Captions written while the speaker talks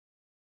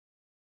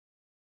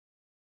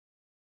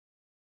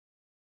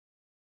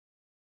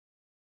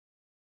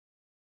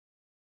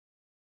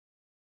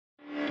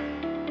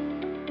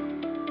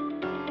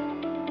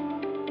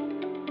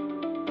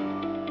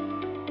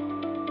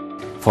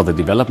For the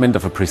development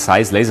of a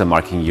precise laser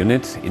marking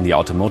unit in the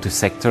automotive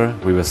sector,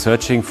 we were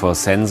searching for a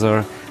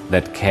sensor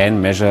that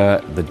can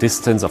measure the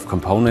distance of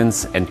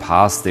components and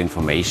pass the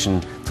information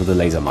to the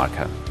laser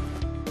marker.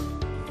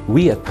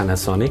 We at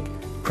Panasonic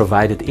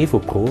provided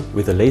EvoPro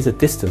with a laser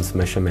distance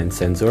measurement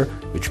sensor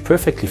which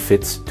perfectly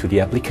fits to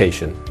the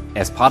application.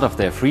 As part of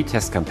their free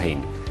test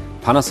campaign,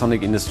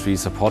 Panasonic Industry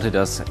supported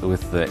us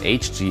with the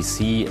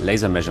HGC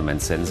laser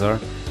measurement sensor,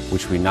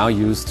 which we now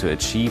use to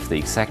achieve the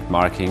exact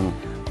marking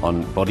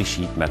on body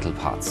sheet metal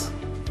parts.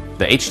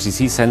 The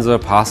HGC sensor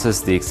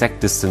passes the exact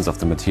distance of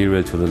the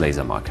material to the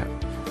laser marker.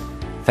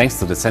 Thanks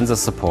to the sensor's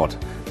support,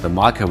 the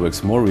marker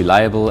works more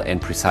reliable and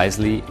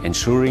precisely,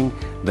 ensuring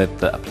that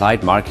the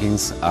applied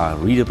markings are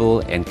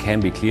readable and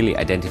can be clearly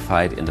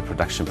identified in the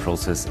production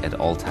process at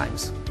all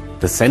times.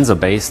 The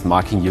sensor-based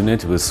marking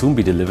unit will soon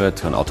be delivered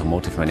to an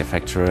automotive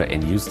manufacturer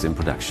and used in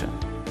production.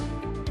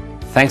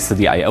 Thanks to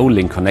the I/O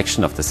link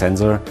connection of the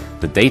sensor,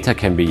 the data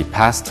can be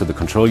passed to the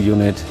control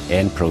unit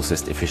and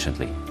processed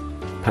efficiently.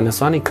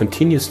 Panasonic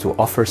continues to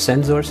offer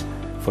sensors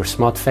for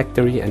smart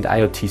factory and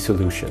IoT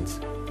solutions.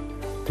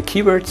 The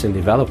keywords in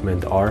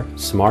development are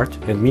smart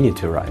and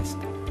miniaturized,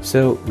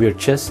 so we're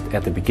just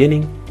at the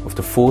beginning of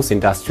the fourth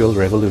industrial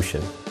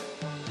revolution.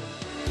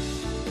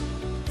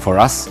 For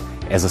us,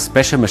 as a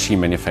special machine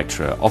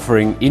manufacturer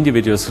offering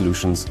individual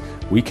solutions,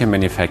 we can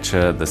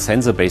manufacture the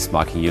sensor-based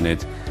marking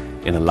unit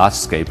in a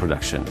large-scale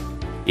production.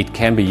 It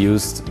can be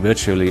used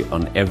virtually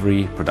on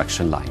every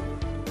production line.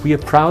 We are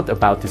proud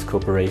about this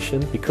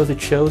cooperation because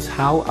it shows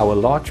how our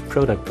large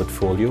product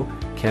portfolio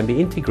can be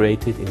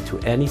integrated into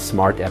any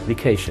smart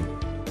application.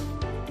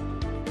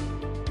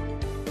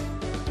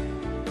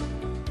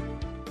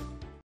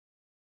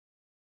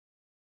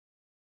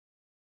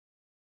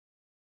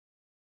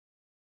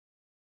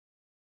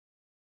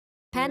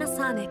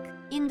 Panasonic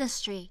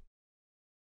Industry.